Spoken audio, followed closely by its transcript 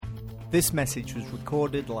This message was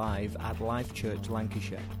recorded live at Life Church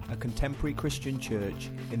Lancashire, a contemporary Christian church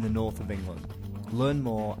in the north of England. Learn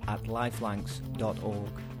more at lifelancs.org.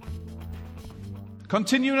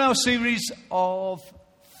 Continuing our series of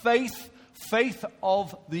faith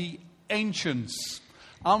of the ancients.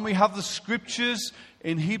 And we have the scriptures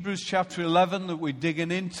in Hebrews chapter 11 that we're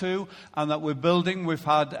digging into and that we're building. We've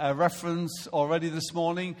had a reference already this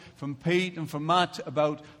morning from Pete and from Matt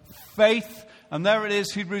about faith. And there it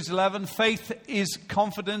is, Hebrews 11. Faith is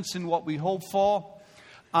confidence in what we hope for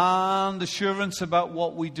and assurance about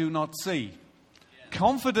what we do not see.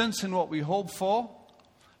 Confidence in what we hope for.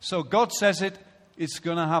 So God says it, it's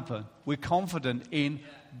going to happen. We're confident in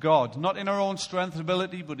God. Not in our own strength and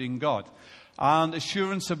ability, but in God. And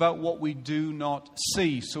assurance about what we do not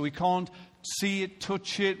see. So we can't see it,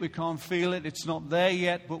 touch it, we can't feel it. It's not there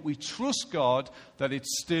yet, but we trust God that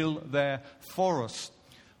it's still there for us.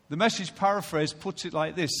 The Message paraphrase puts it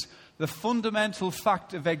like this: the fundamental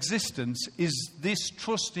fact of existence is this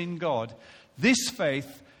trust in God. This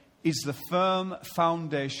faith is the firm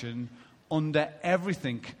foundation under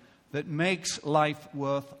everything that makes life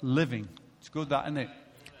worth living. It's good, that, isn't it?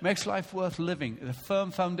 Makes life worth living. The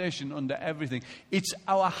firm foundation under everything. It's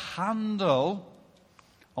our handle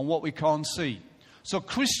on what we can't see. So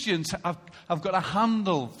Christians have got a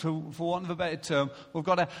handle, for want of a better term. We've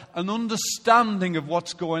got an understanding of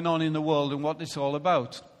what's going on in the world and what it's all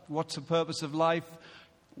about. What's the purpose of life?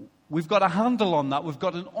 We've got a handle on that. We've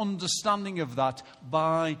got an understanding of that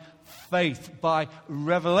by faith, by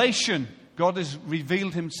revelation. God has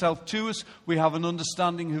revealed himself to us. We have an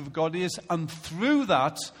understanding who God is. And through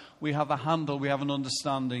that, we have a handle. We have an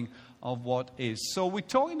understanding of what is. So we're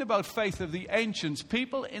talking about faith of the ancients,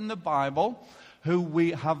 people in the Bible who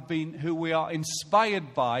we are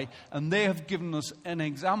inspired by, and they have given us an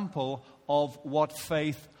example of what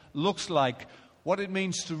faith looks like, what it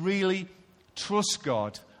means to really trust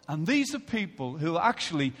God. And these are people who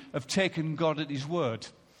actually have taken God at his word.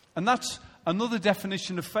 And that's another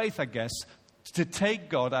definition of faith, I guess, to take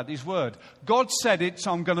God at his word. God said it,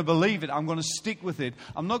 so I'm going to believe it. I'm going to stick with it.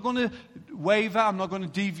 I'm not going to waver. I'm not going to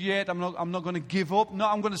deviate. I'm not going to give up. No,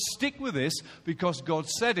 I'm going to stick with this because God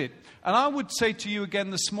said it. And I would say to you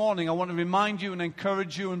again this morning, I want to remind you and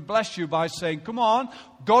encourage you and bless you by saying, come on,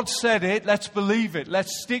 God said it. Let's believe it.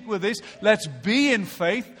 Let's stick with this. Let's be in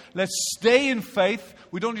faith. Let's stay in faith.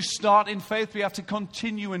 We don't just start in faith. We have to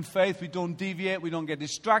continue in faith. We don't deviate. We don't get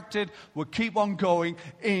distracted. We'll keep on going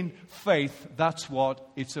in faith. That's what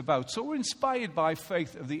it's about. So we're inspired by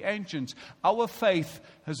faith of the ancients. Our faith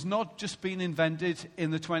has not just been invented in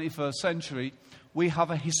the 21st century. We have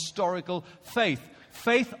a historical faith.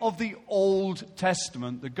 Faith of the Old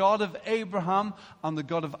Testament. The God of Abraham and the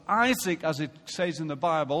God of Isaac, as it says in the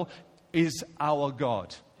Bible, is our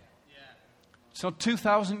God. It's not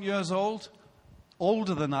 2,000 years old.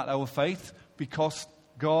 Older than that, our faith, because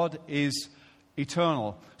God is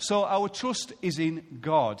eternal. So our trust is in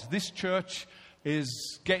God. This church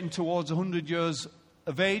is getting towards 100 years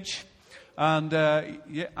of age. And,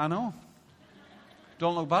 yeah, I know.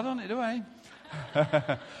 Don't look bad on it, do I?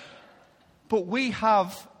 But we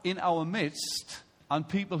have in our midst, and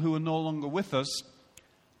people who are no longer with us,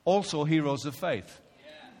 also heroes of faith.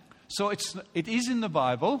 So it is in the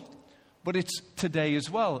Bible, but it's today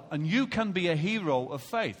as well. And you can be a hero of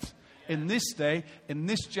faith. In this day, in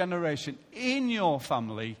this generation, in your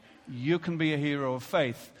family, you can be a hero of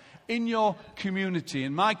faith. In your community,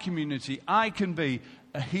 in my community, I can be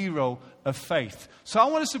a hero of faith. So I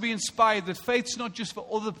want us to be inspired that faith's not just for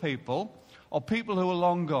other people or people who are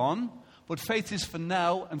long gone, but faith is for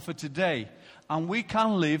now and for today. And we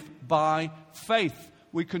can live by faith.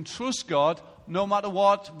 We can trust God no matter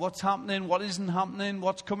what's happening, what isn't happening,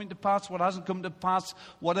 what's coming to pass, what hasn't come to pass,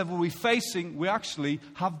 whatever we're facing, we actually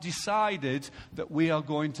have decided that we are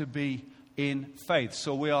going to be in faith.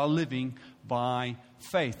 So we are living by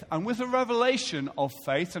faith. And with a revelation of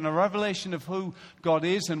faith and a revelation of who God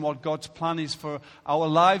is and what God's plan is for our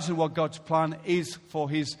lives and what God's plan is for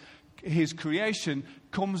his creation,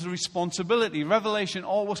 comes responsibility. Revelation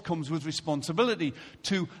always comes with responsibility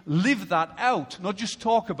to live that out. Not just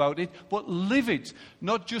talk about it, but live it.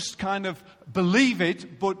 Not just kind of believe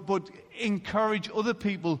it, but encourage other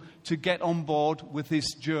people to get on board with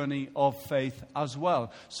this journey of faith as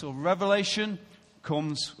well. So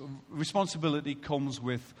responsibility comes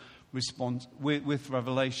with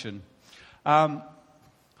revelation. I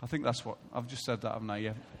think that's what, I've just said that, haven't I?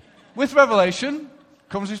 Yeah. With revelation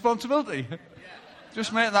comes responsibility.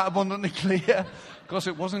 Just make that abundantly clear, because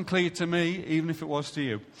it wasn't clear to me, even if it was to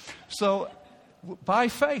you. So, by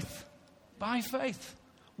faith,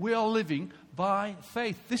 we are living by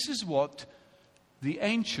faith. This is what the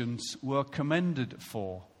ancients were commended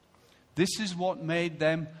for. This is what made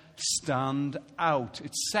them stand out.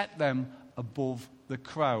 It set them above the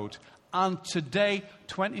crowd. And today,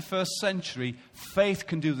 21st century, faith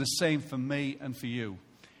can do the same for me and for you.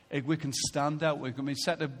 We can stand out. We can be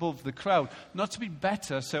set above the crowd. Not to be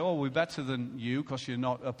better, say, oh, we're better than you because you're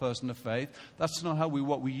not a person of faith. That's not how we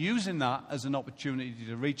work. We're using that as an opportunity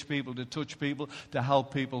to reach people, to touch people, to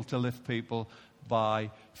help people, to lift people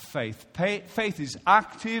by faith. Faith is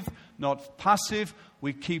active, not passive.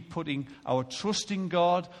 We keep putting our trust in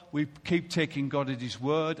God. We keep taking God at His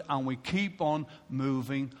word, and we keep on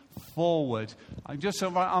moving forward.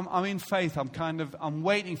 I'm in faith. I'm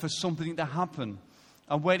waiting for something to happen.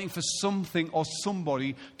 I'm waiting for something or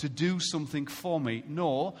somebody to do something for me.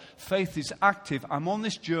 No, faith is active. I'm on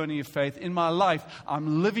this journey of faith in my life.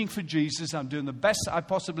 I'm living for Jesus. I'm doing the best I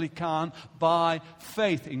possibly can by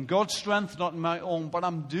faith. In God's strength, not in my own. But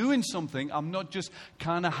I'm doing something. I'm not just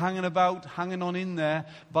kind of hanging on in there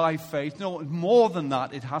by faith. No, more than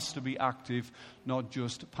that, it has to be active, not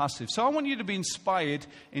just passive. So I want you to be inspired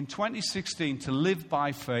in 2016 to live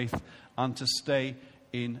by faith and to stay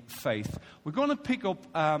in faith. We're going to pick up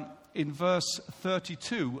in verse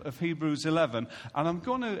 32 of Hebrews 11, and I'm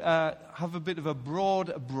going to have a bit of a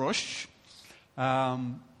broad brush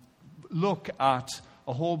look at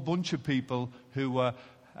a whole bunch of people who were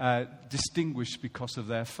distinguished because of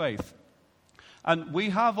their faith. And we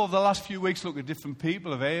have, over the last few weeks, looked at different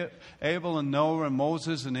people of Abel and Noah and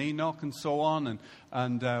Moses and Enoch and so on,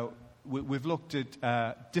 and we've looked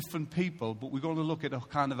at different people, but we're going to look at a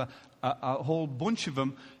kind of a whole bunch of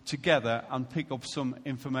them together and pick up some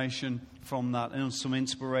information from that, and some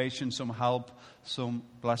inspiration, some help, some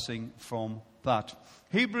blessing from that.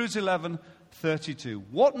 Hebrews 11:32.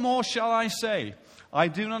 What more shall I say? I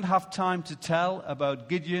do not have time to tell about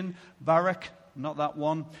Gideon, Barak, not that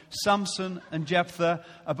one, Samson and Jephthah,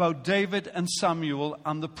 about David and Samuel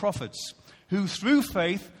and the prophets, who through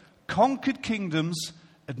faith conquered kingdoms,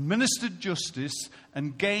 administered justice,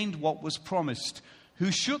 and gained what was promised, who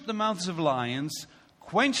shut the mouths of lions,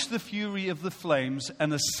 quenched the fury of the flames,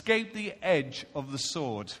 and escaped the edge of the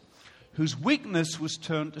sword, whose weakness was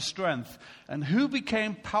turned to strength, and who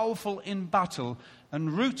became powerful in battle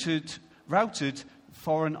and routed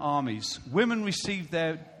foreign armies. Women received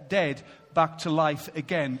their dead back to life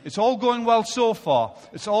again. It's all going well so far.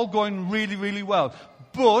 It's all going really, really well.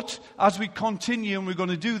 But as we continue, and we're going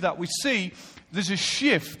to do that, we see there's a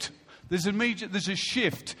shift. There's a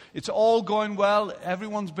shift. It's all going well.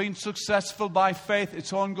 Everyone's been successful by faith.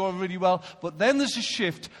 It's all going really well. But then there's a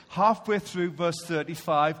shift halfway through verse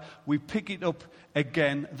 35. We pick it up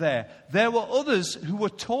again there. There were others who were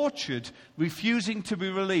tortured, refusing to be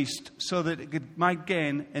released so that it might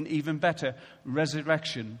gain an even better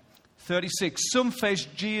resurrection. 36. Some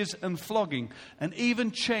faced jeers and flogging, and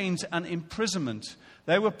even chains and imprisonment.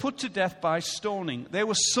 They were put to death by stoning. They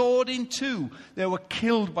were sawed in two. They were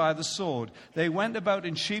killed by the sword. They went about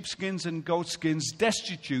in sheepskins and goatskins,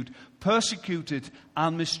 destitute, persecuted,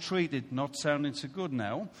 and mistreated. Not sounding so good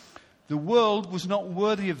now. The world was not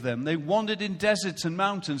worthy of them. They wandered in deserts and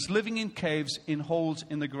mountains, living in caves, in holes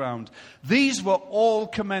in the ground. These were all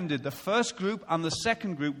commended. The first group and the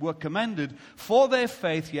second group were commended for their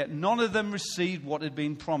faith, yet none of them received what had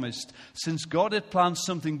been promised, since God had planned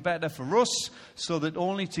something better for us, so that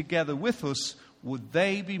only together with us would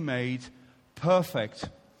they be made perfect.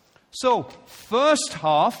 So, first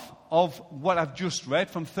half of what I've just read,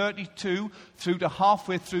 from 32 through to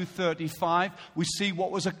halfway through 35, we see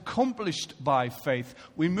what was accomplished by faith.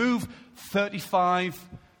 We move 35,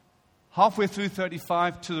 halfway through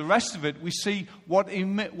 35 to the rest of it, we see what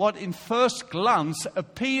in first glance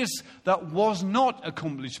appears that was not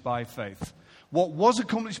accomplished by faith. What was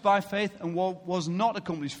accomplished by faith and what was not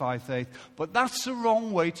accomplished by faith. But that's the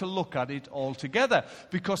wrong way to look at it altogether,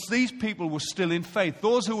 because these people were still in faith.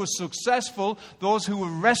 Those who were successful, those who were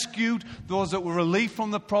rescued, those that were relieved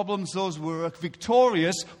from the problems, those who were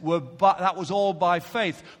victorious, that was all by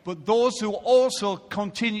faith. But those who also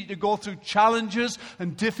continued to go through challenges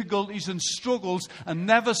and difficulties and struggles and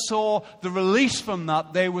never saw the release from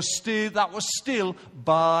that, that was still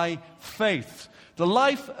by faith. The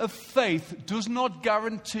life of faith does not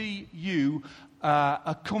guarantee you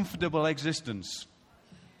a comfortable existence.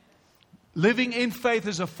 Living in faith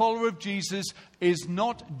as a follower of Jesus is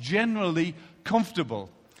not generally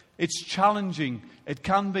comfortable. It's challenging. It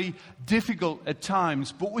can be difficult at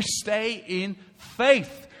times, but we stay in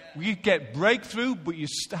faith. You get breakthrough, but you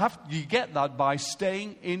get that by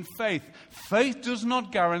staying in faith. Faith does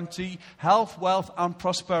not guarantee health, wealth, and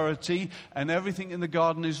prosperity, and everything in the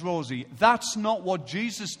garden is rosy. That's not what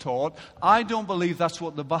Jesus taught. I don't believe that's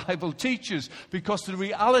what the Bible teaches, because the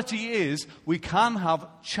reality is we can have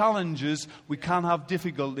challenges, we can have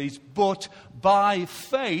difficulties, but by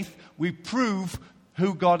faith we prove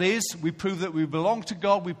who God is. We prove that we belong to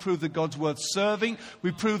God. We prove that God's worth serving.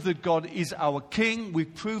 We prove that God is our King. We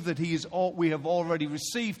prove that we have already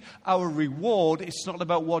received our reward. It's not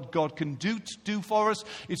about what God can do for us.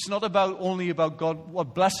 It's not only about God,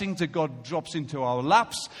 what blessings that God drops into our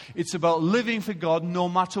laps. It's about living for God no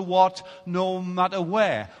matter what, no matter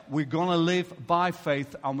where. We're going to live by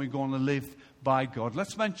faith, and we're going to live by God.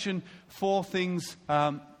 Let's mention 4 things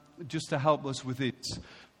just to help us with it.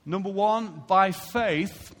 Number 1, by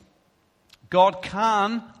faith, God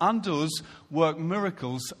can and does work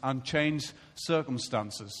miracles and change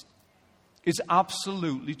circumstances. It's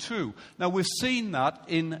absolutely true. Now, we've seen that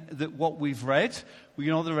in what we've read.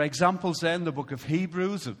 There are examples there in the book of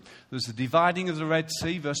Hebrews. There's the dividing of the Red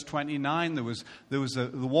Sea, verse 29. The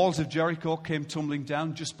walls of Jericho came tumbling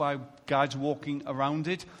down just by guys walking around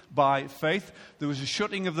it by faith. There was a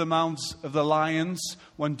shutting of the mouths of the lions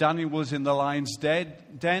when Daniel was in the lion's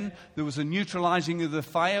den. There was a neutralizing of the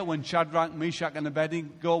fire when Shadrach, Meshach, and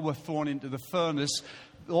Abednego were thrown into the furnace.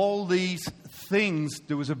 All these things,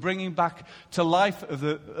 there was a bringing back to life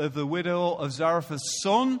of the widow of Zarephath's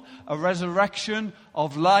son, a resurrection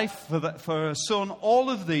of life for her son.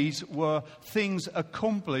 All of these were things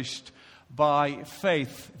accomplished by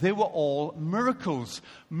faith. They were all miracles.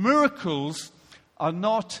 Miracles are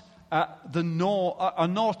not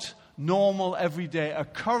normal everyday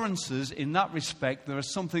occurrences. In that respect, there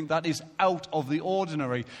is something that is out of the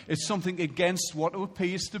ordinary. It's something against what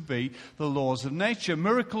appears to be the laws of nature.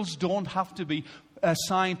 Miracles don't have to be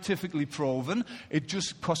scientifically proven.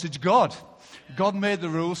 Because it's God. God made the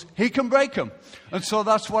rules. He can break them. And so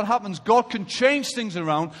that's what happens. God can change things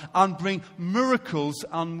around and bring miracles,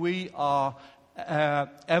 and we are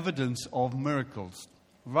evidence of miracles.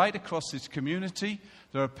 Right across this community,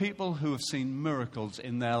 there are people who have seen miracles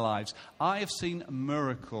in their lives. I have seen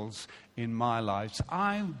miracles in my life.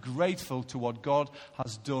 I'm grateful to what God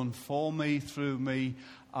has done for me, through me,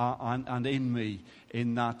 and in me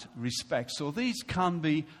in that respect. So these can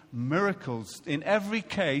be miracles. In every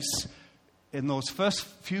case, in those first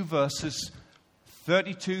few verses,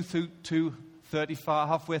 32 through to 35,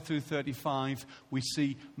 halfway through 35, we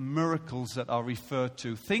see miracles that are referred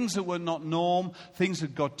to. Things that were not norm, things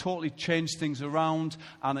that God totally changed things around,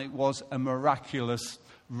 and it was a miraculous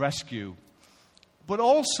rescue. But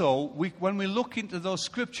also, when we look into those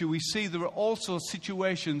scriptures, we see there are also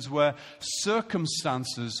situations where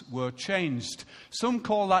circumstances were changed. Some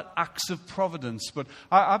call that acts of providence, but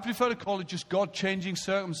I prefer to call it just God changing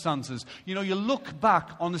circumstances. You look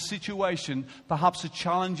back on a situation, perhaps a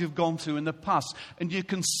challenge you've gone through in the past, and you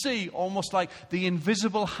can see almost like the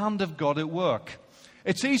invisible hand of God at work.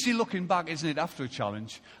 It's easy looking back, isn't it, after a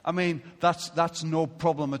challenge? I mean, that's no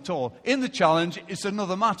problem at all. In the challenge, it's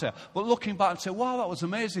another matter. But looking back and say, wow, that was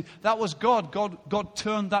amazing. That was God. God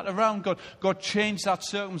turned that around. God changed that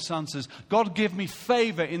circumstances. God gave me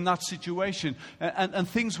favor in that situation. And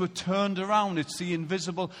things were turned around. It's the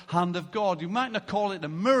invisible hand of God. You might not call it a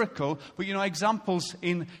miracle, but examples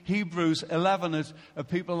in Hebrews 11 of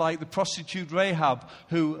people like the prostitute Rahab,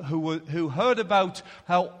 who heard about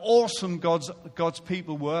how awesome God's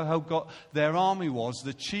people were, how God, their army was,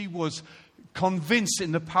 that she was convinced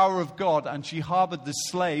in the power of God, and she harbored the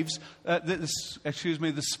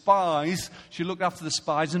the spies. She looked after the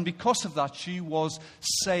spies, and because of that, she was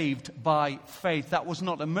saved by faith. That was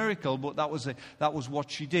not a miracle, but that was what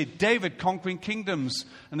she did. David conquering kingdoms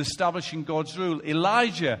and establishing God's rule.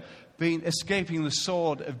 Elijah escaping the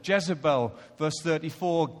sword of Jezebel, verse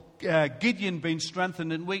 34. Gideon being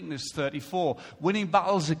strengthened in weakness, 34. Winning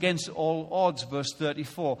battles against all odds, verse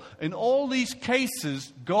 34. In all these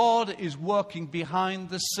cases, God is working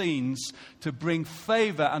behind the scenes to bring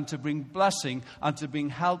favor and to bring blessing and to bring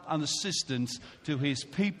help and assistance to His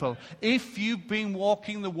people. If you've been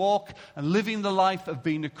walking the walk and living the life of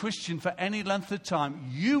being a Christian for any length of time,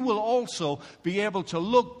 you will also be able to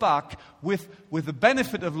look back with the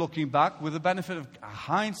benefit of looking back, with the benefit of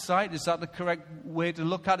hindsight. Is that the correct way to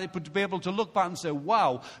look at it? but to be able to look back and say,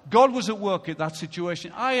 wow, God was at work at that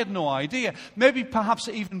situation. I had no idea. Maybe perhaps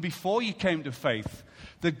even before you came to faith,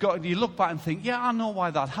 that God, you look back and think, yeah, I know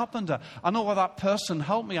why that happened. I know why that person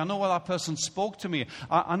helped me. I know why that person spoke to me.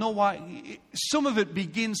 I know why. Some of it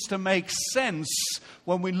begins to make sense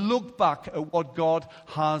when we look back at what God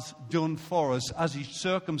has done for us as His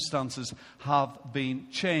circumstances have been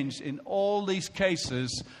changed. In all these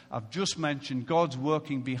cases I've just mentioned, God's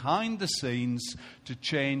working behind the scenes to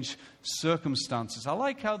change circumstances. I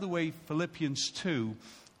like how the way Philippians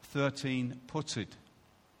 2:13 puts it.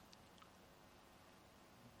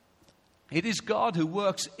 It is God who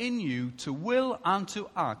works in you to will and to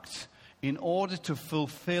act in order to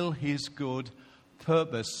fulfill His good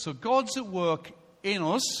purpose. So God's at work in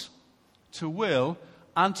us to will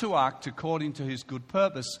and to act according to His good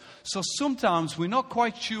purpose. So sometimes we're not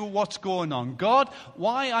quite sure what's going on. God,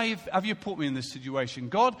 why have you put me in this situation?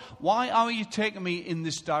 God, why are you taking me in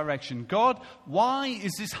this direction? God, why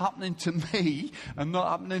is this happening to me and not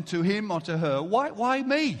happening to him or to her? Why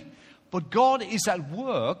me? But God is at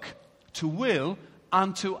work to will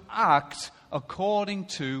and to act according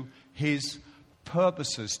to His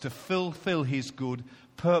purposes, to fulfill His good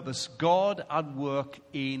purpose. God at work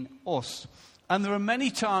in us. And there are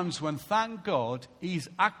many times when, thank God, He's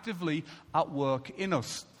actively at work in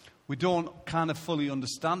us. We don't kind of fully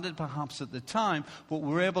understand it perhaps at the time, but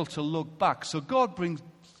we're able to look back. So God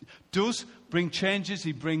does bring changes.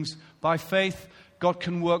 He brings, by faith, God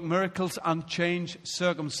can work miracles and change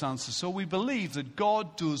circumstances. So we believe that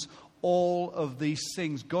God does all of these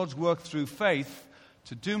things. God's work through faith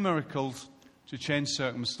to do miracles, to change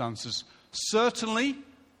circumstances. Certainly,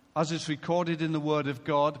 as it's recorded in the Word of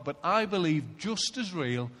God, but I believe just as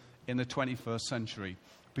real in the 21st century.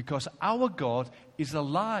 Because our God is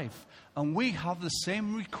alive. And we have the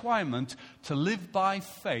same requirement to live by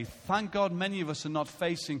faith. Thank God many of us are not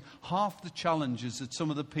facing half the challenges that some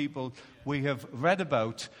of the people we have read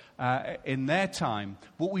about in their time.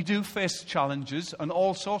 But we do face challenges and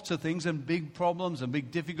all sorts of things and big problems and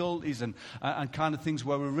big difficulties and kind of things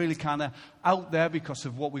where we're really kind of out there because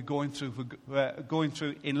of what we're going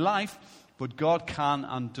through in life. But God can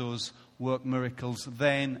and does work miracles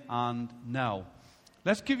then and now.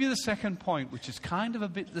 Let's give you the second point, which is kind of a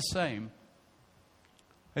bit the same.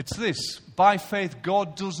 It's this. By faith,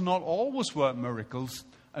 God does not always work miracles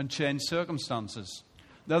and change circumstances.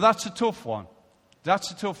 Now, that's a tough one. That's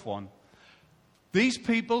a tough one. These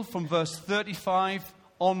people from verse 35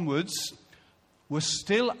 onwards were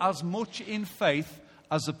still as much in faith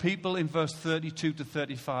as the people in verse 32 to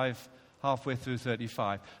 35, halfway through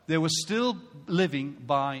 35. They were still living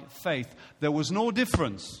by faith. There was no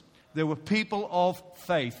difference. They were people of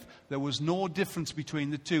faith. There was no difference between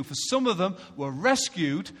the two. For some of them were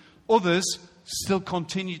rescued. Others still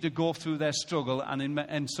continued to go through their struggle and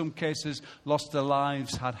in some cases lost their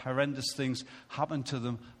lives, had horrendous things happen to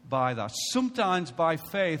them by that. Sometimes by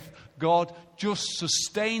faith, God just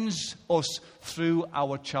sustains us through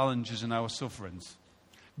our challenges and our sufferings.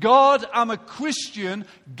 God, I'm a Christian.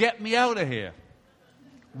 Get me out of here.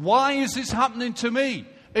 Why is this happening to me?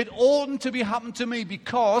 It oughtn't to be happening to me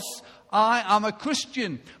because I am a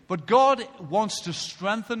Christian. But God wants to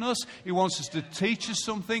strengthen us. He wants us to teach us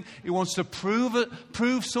something. He wants to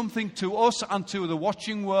prove something to us and to the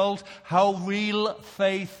watching world how real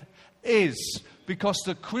faith is. Because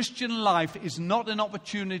the Christian life is not an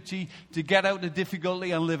opportunity to get out of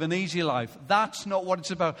difficulty and live an easy life. That's not what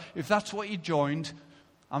it's about. If that's what you joined,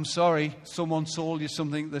 I'm sorry, someone sold you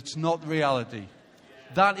something that's not reality.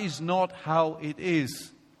 That is not how it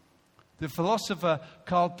is. The philosopher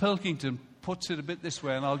Carl Pilkington puts it a bit this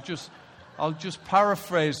way, and I'll just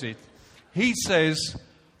paraphrase it. He says,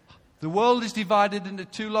 the world is divided into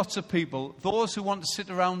two lots of people, those who want to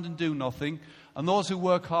sit around and do nothing, and those who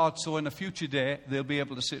work hard so in a future day they'll be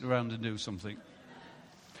able to sit around and do something.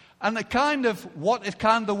 And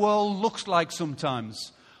the world looks like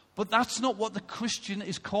sometimes. But that's not what the Christian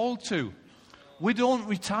is called to. We don't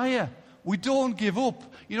retire. We don't give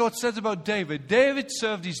up. You know what it says about David? David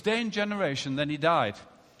served his day and generation, then he died.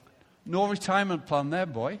 No retirement plan there,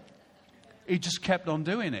 boy. He just kept on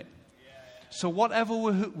doing it. So whatever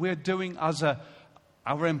we're doing as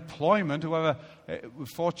our employment, whoever we're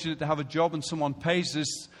fortunate to have a job and someone pays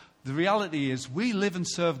us, the reality is we live and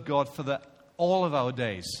serve God for all of our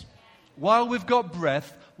days. While we've got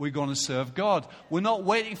breath, we're going to serve God. We're not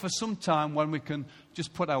waiting for some time when we can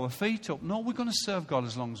just put our feet up. No, we're going to serve God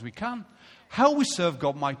as long as we can. How we serve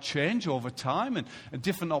God might change over time and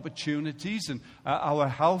different opportunities and our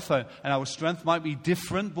health and our strength might be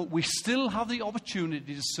different, but we still have the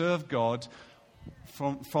opportunity to serve God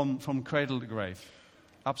from cradle to grave.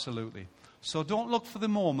 Absolutely. So don't look for the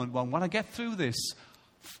moment when I get through this,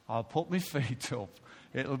 I'll put my feet up.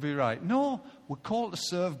 It'll be right. No, we're called to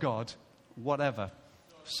serve God, whatever.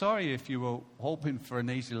 Sorry if you were hoping for an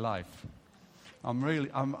easy life.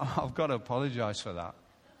 I've got to apologize for that.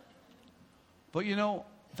 But you know,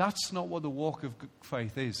 that's not what the walk of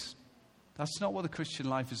faith is. That's not what the Christian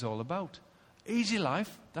life is all about. Easy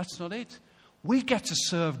life, that's not it. We get to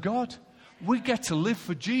serve God. We get to live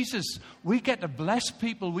for Jesus. We get to bless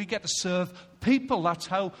people. We get to serve people. That's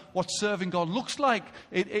what serving God looks like.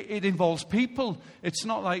 It involves people. It's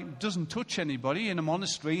not like it doesn't touch anybody in a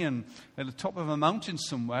monastery and at the top of a mountain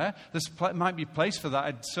somewhere. There might be a place for that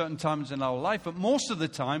at certain times in our life, but most of the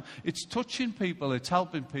time it's touching people, it's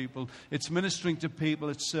helping people, it's ministering to people,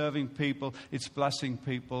 it's serving people, it's blessing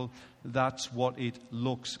people. That's what it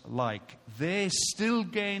looks like. They still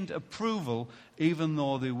gained approval even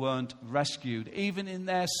though they weren't rescued. Even in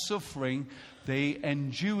their suffering, they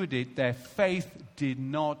endured it. Their faith did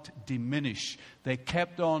not diminish. They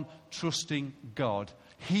kept on trusting God.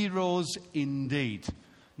 Heroes indeed.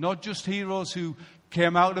 Not just heroes who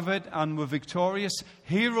came out of it and were victorious.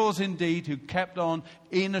 Heroes indeed who kept on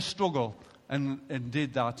in a struggle and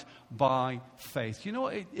did that by faith. You know,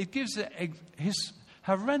 it gives his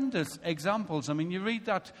horrendous examples. I mean, you read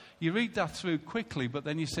that through quickly, but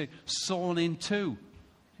then you say, sawn in two.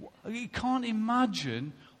 You can't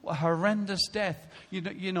imagine what horrendous death.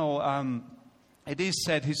 You know, it is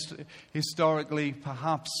said historically,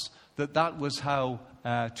 perhaps, that was how,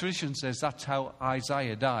 tradition says that's how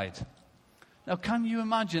Isaiah died. Now, can you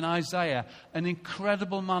imagine Isaiah, an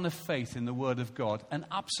incredible man of faith in the Word of God, an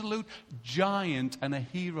absolute giant and a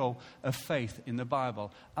hero of faith in the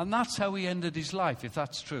Bible? And that's how he ended his life, if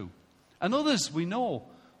that's true. And others we know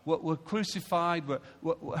were crucified, were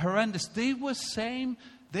horrendous. They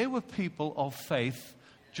were people of faith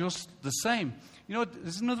just the same. You know,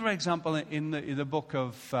 there's another example in the book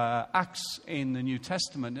of Acts in the New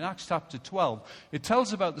Testament. In Acts chapter 12, it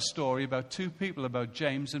tells about the story about two people, about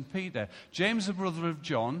James and Peter. James, the brother of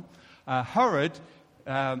John, Herod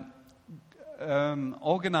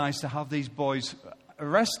organized to have these boys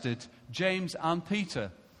arrested, James and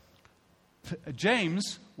Peter.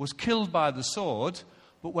 James was killed by the sword,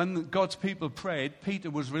 but when God's people prayed, Peter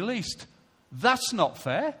was released. That's not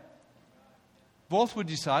fair. Both were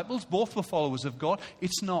disciples, both were followers of God.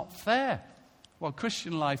 It's not fair. Well,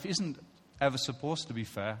 Christian life isn't ever supposed to be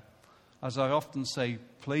fair. As I often say,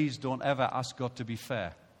 please don't ever ask God to be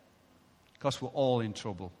fair. Because we're all in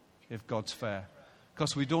trouble if God's fair.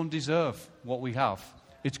 Because we don't deserve what we have.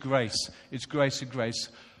 It's grace. It's grace and grace.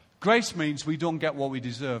 Grace means we don't get what we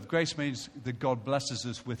deserve. Grace means that God blesses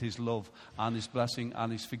us with his love and his blessing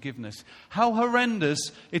and his forgiveness. How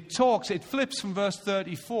horrendous. It flips from verse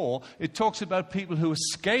 34. It talks about people who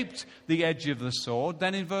escaped the edge of the sword.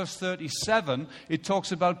 Then in verse 37, it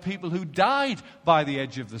talks about people who died by the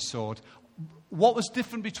edge of the sword. What was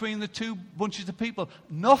different between the two bunches of people?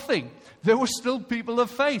 Nothing. There were still people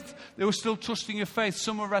of faith. They were still trusting of faith.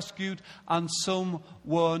 Some were rescued and some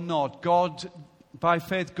were not. By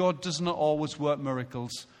faith, God does not always work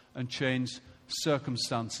miracles and change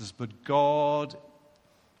circumstances, but God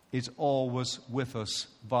is always with us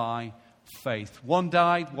by faith. One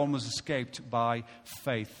died, one was escaped by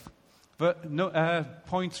faith.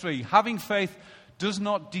 Point 3, having faith does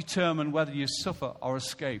not determine whether you suffer or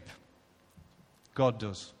escape. God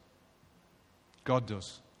does. God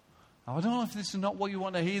does. Now, I don't know if this is not what you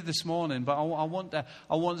want to hear this morning, but I want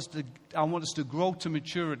us to grow to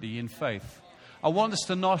maturity in faith. I want us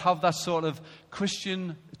to not have that sort of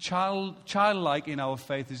Christian childlike in our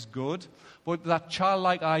faith is good, but that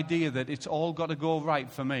childlike idea that it's all got to go right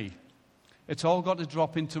for me. It's all got to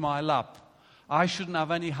drop into my lap. I shouldn't have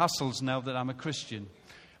any hassles now that I'm a Christian.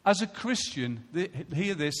 As a Christian,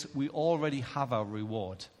 hear this, we already have our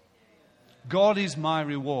reward. God is my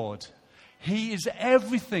reward. He is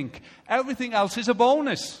everything. Everything else is a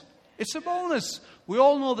bonus. It's a bonus. We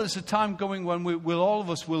all know there's a time coming when all of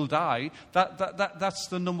us will die. That's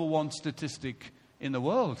the number one statistic in the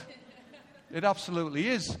world. It absolutely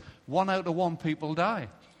is. 1 out of 1 people die.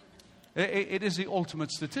 It is the ultimate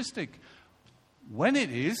statistic. When it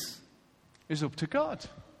is up to God.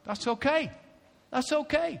 That's okay. That's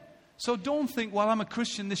okay. So don't think, well, I'm a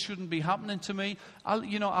Christian, this shouldn't be happening to me. I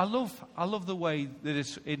love the way that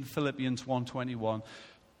it's in Philippians 1:21.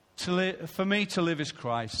 For me to live is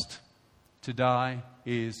Christ. To die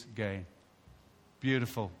is gain.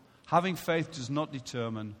 Beautiful. Having faith does not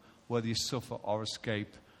determine whether you suffer or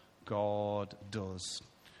escape. God does.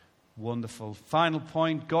 Wonderful. Final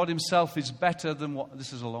point. God himself is better than what...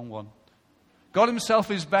 This is a long one. God himself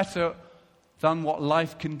is better than what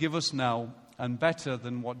life can give us now. and better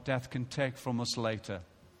than what death can take from us later.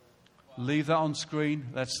 Leave that on screen.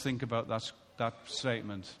 Let's think about that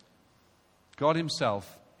statement. God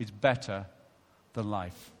himself is better than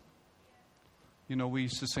life. You know, we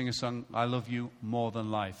used to sing a song, I love you more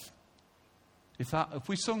than life. If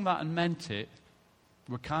we sung that and meant it,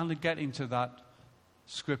 we're kind of getting to that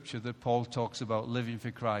scripture that Paul talks about, living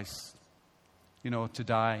for Christ. You know, to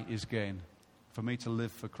die is gain. For me to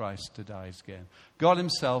live for Christ, to die is gain. God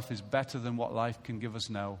himself is better than what life can give us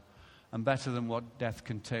now, and better than what death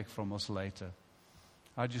can take from us later.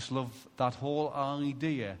 I just love that whole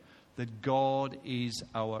idea that God is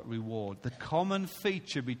our reward. The common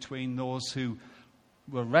feature between those who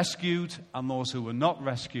were rescued and those who were not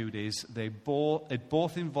rescued is it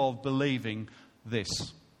both involved believing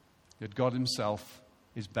this, that God himself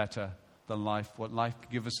is better than life, what life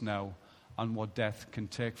can give us now and what death can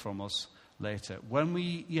take from us later. When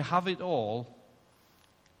you have it all,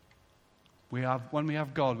 when we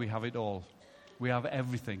have God, we have it all. We have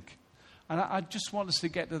everything. And I just want us to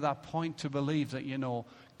get to that point to believe that, you know,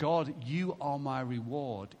 God, you are my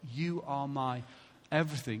reward. You are my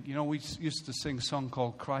everything. You know, we used to sing a song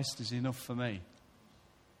called Christ is Enough for Me.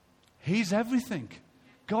 He's everything.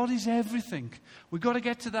 God is everything. We've got to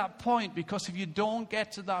get to that point, because if you don't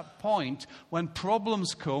get to that point, when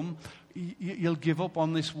problems come, you'll give up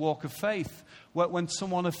on this walk of faith. When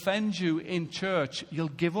someone offends you in church, you'll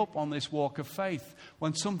give up on this walk of faith.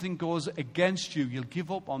 When something goes against you, you'll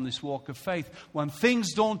give up on this walk of faith. When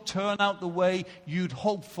things don't turn out the way you'd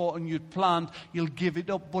hoped for and you'd planned, you'll give it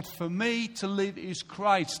up. But for me, to live is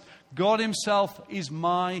Christ. God himself is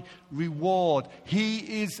my reward.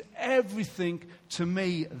 He is everything to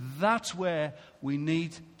me. That's where we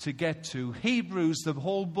need to get to. Hebrews, the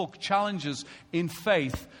whole book, challenges in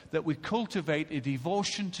faith that we cultivate a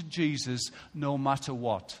devotion to Jesus no matter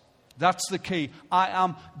what. That's the key. I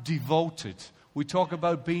am devoted. We talk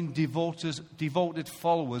about being devoted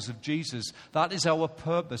followers of Jesus. That is our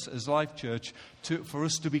purpose as Life Church, for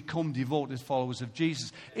us to become devoted followers of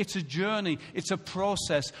Jesus. It's a journey. It's a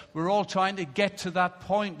process. We're all trying to get to that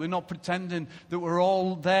point. We're not pretending that we're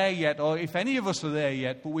all there yet, or if any of us are there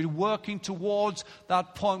yet, but we're working towards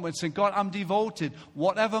that point where saying, God, I'm devoted.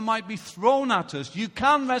 Whatever might be thrown at us, you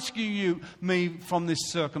can rescue me from this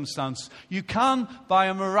circumstance. You can, by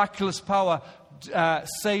a miraculous power,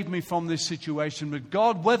 save me from this situation. But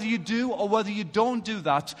God, whether you do or whether you don't do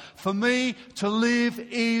that, for me to live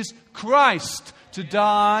is Christ. To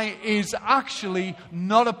die is actually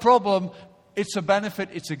not a problem. It's a benefit.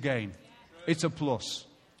 It's a gain. It's a plus.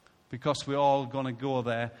 Because we're all going to go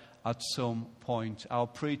there at some point. Our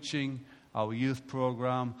preaching, our youth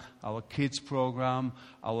program, our kids program,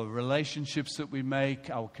 our relationships that we make,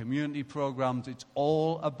 our community programs, it's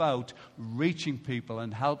all about reaching people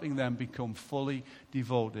and helping them become fully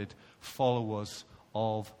devoted followers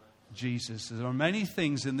of Jesus. There are many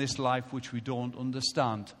things in this life which we don't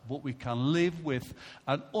understand, but we can live with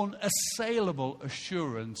an unassailable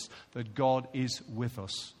assurance that God is with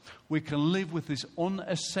us. We can live with this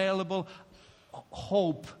unassailable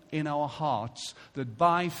hope in our hearts that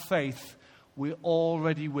by faith we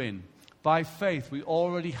already win. By faith, we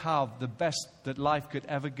already have the best that life could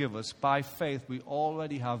ever give us. By faith, we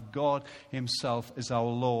already have God himself as our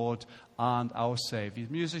Lord and our Savior.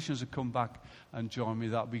 If musicians would come back and join me,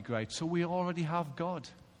 that would be great. So we already have God.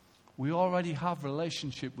 We already have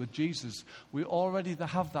relationship with Jesus. We already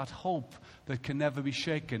have that hope that can never be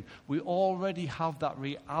shaken. We already have that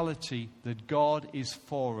reality that God is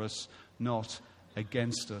for us, not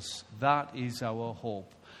against us. That is our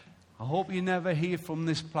hope. I hope you never hear from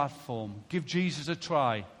this platform, give Jesus a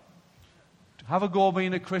try. Have a go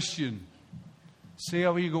being a Christian. See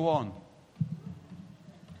how you go on.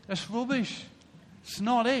 That's rubbish. It's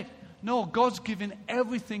not it. No, God's given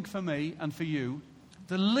everything for me and for you.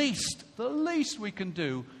 The least we can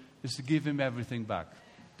do is to give him everything back.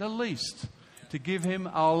 The least. To give him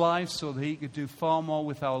our lives so that he could do far more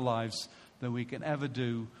with our lives than we can ever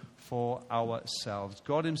do for ourselves.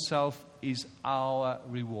 God himself is our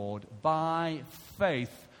reward. By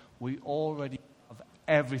faith, we already have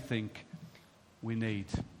everything we need.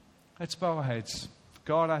 Let's bow our heads.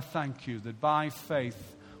 God, I thank you that by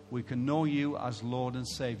faith we can know you as Lord and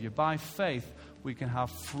Savior. By faith we can have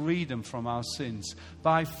freedom from our sins.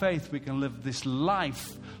 By faith we can live this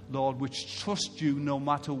life, Lord, which trusts you no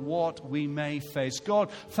matter what we may face.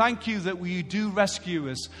 God, thank you that you do rescue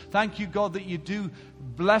us. Thank you, God, that you do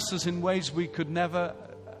bless us in ways we could never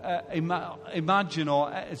imagine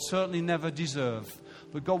or certainly never deserve.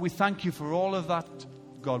 But God, we thank you for all of that,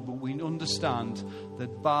 God, but we understand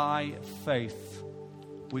that by faith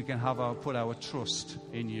we can put our trust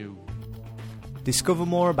in you. Discover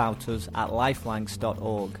more about us at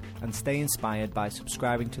lifelanks.org and stay inspired by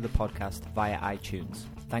subscribing to the podcast via iTunes.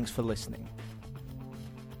 Thanks for listening.